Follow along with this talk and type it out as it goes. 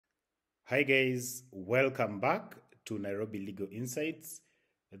Hi guys, welcome back to Nairobi Legal Insights.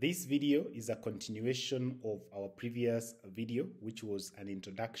 This video is a continuation of our previous video, which was an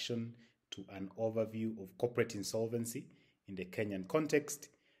introduction to an overview of corporate insolvency in the Kenyan context.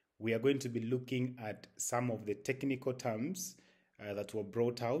 We are going to be looking at some of the technical terms that were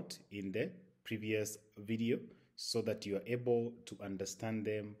brought out in the previous video so that you are able to understand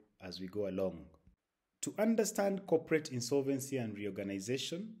them as we go along. To understand corporate insolvency and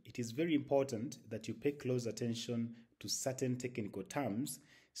reorganization, it is very important that you pay close attention to certain technical terms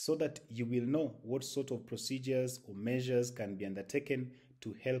so that you will know what sort of procedures or measures can be undertaken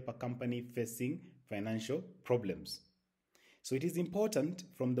to help a company facing financial problems. So it is important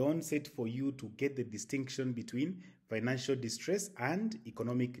from the onset for you to get the distinction between financial distress and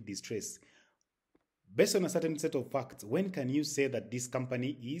economic distress. Based on a certain set of facts, when can you say that this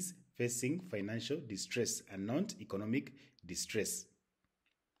company is facing financial distress and not economic distress?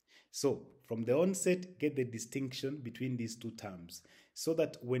 So, from the onset, get the distinction between these two terms so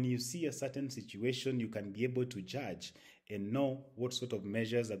that when you see a certain situation, you can be able to judge and know what sort of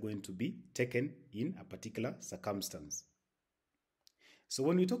measures are going to be taken in a particular circumstance. So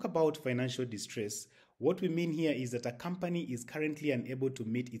when we talk about financial distress, what we mean here is that a company is currently unable to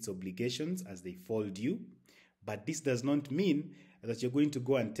meet its obligations as they fall due, but this does not mean that you're going to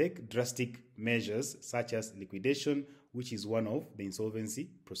go and take drastic measures such as liquidation, which is one of the insolvency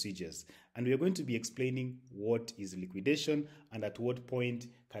procedures. And we are going to be explaining what is liquidation and at what point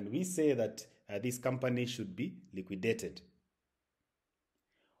can we say that this company should be liquidated.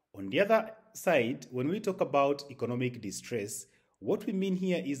 On the other side, when we talk about economic distress, what we mean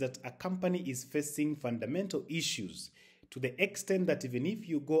here is that a company is facing fundamental issues to the extent that even if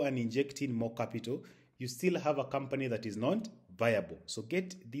you go and inject in more capital, you still have a company that is not viable. So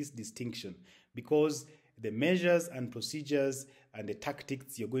get this distinction because the measures and procedures and the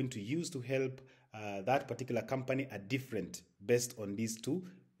tactics you're going to use to help that particular company are different based on these two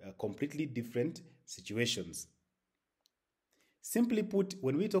completely different situations. Simply put,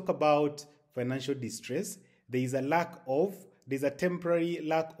 when we talk about financial distress, there is a temporary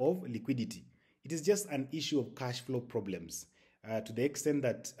lack of liquidity. It is just an issue of cash flow problems to the extent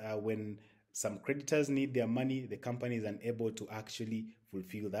that when some creditors need their money, the company is unable to actually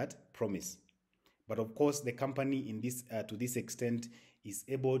fulfill that promise. But of course, the company in this to this extent is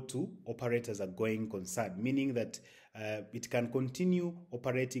able to operate as a going concern, meaning that it can continue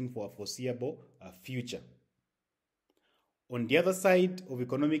operating for a foreseeable future. On the other side of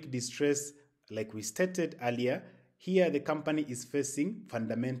economic distress, like we stated earlier, here the company is facing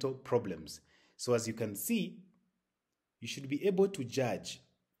fundamental problems. So as you can see, you should be able to judge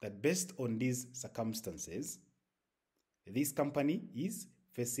that based on these circumstances, this company is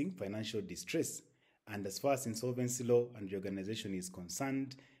facing financial distress. And as far as insolvency law and reorganization is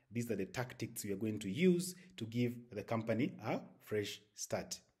concerned, these are the tactics we are going to use to give the company a fresh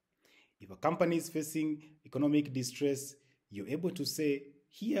start. If a company is facing economic distress, you're able to say,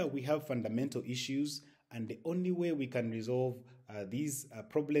 here we have fundamental issues, and the only way we can resolve these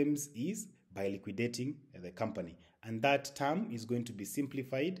problems is by liquidating the company. And that term is going to be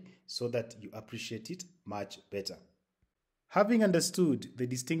simplified so that you appreciate it much better. Having understood the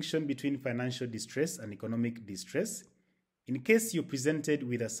distinction between financial distress and economic distress, in case you're presented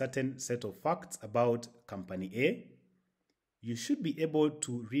with a certain set of facts about company A, you should be able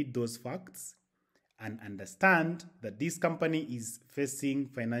to read those facts and understand that this company is facing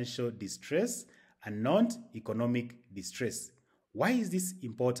financial distress and not economic distress. Why is this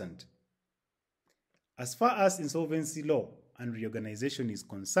important? As far as insolvency law and reorganization is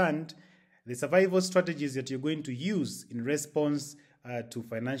concerned, the survival strategies that you're going to use in response to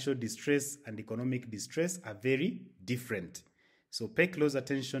financial distress and economic distress are very different. So pay close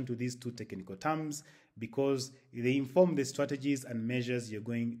attention to these two technical terms because they inform the strategies and measures you're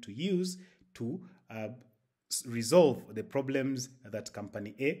going to use to resolve the problems that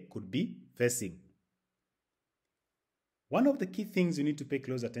company A could be facing. One of the key things you need to pay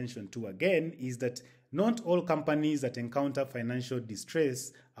close attention to again is that not all companies that encounter financial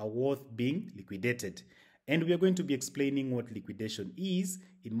distress are worth being liquidated. And we are going to be explaining what liquidation is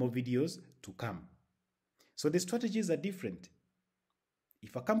in more videos to come. So the strategies are different.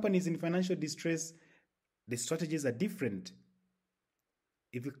 If a company is in financial distress, the strategies are different.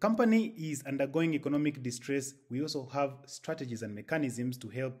 If a company is undergoing economic distress, we also have strategies and mechanisms to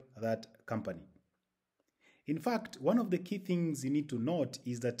help that company. In fact, one of the key things you need to note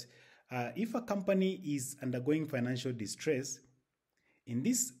is that if a company is undergoing financial distress, in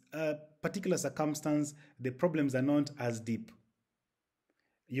this particular circumstance, the problems are not as deep.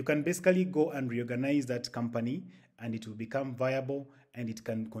 You can basically go and reorganize that company and it will become viable and it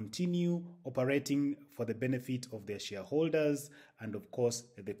can continue operating for the benefit of their shareholders and, of course,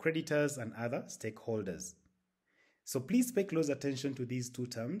 the creditors and other stakeholders. So please pay close attention to these two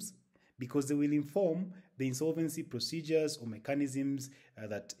terms because they will inform the insolvency procedures or mechanisms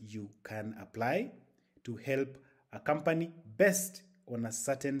that you can apply to help a company based on a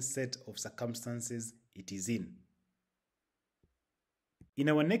certain set of circumstances it is in. In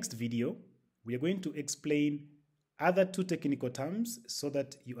our next video, we are going to explain other two technical terms so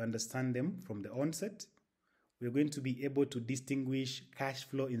that you understand them from the onset. We are going to be able to distinguish cash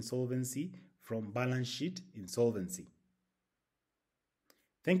flow insolvency from balance sheet insolvency.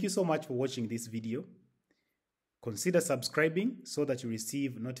 Thank you so much for watching this video. Consider subscribing so that you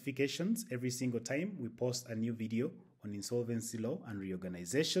receive notifications every single time we post a new video on insolvency law and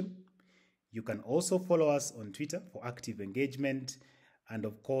reorganization. You can also follow us on Twitter for active engagement. And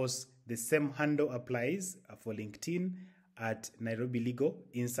of course, the same handle applies for LinkedIn at Nairobi Legal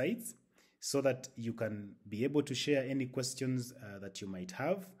Insights so that you can be able to share any questions that you might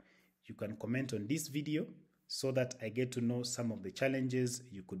have. You can comment on this video so that I get to know some of the challenges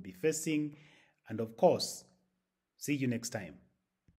you could be facing. And of course, see you next time.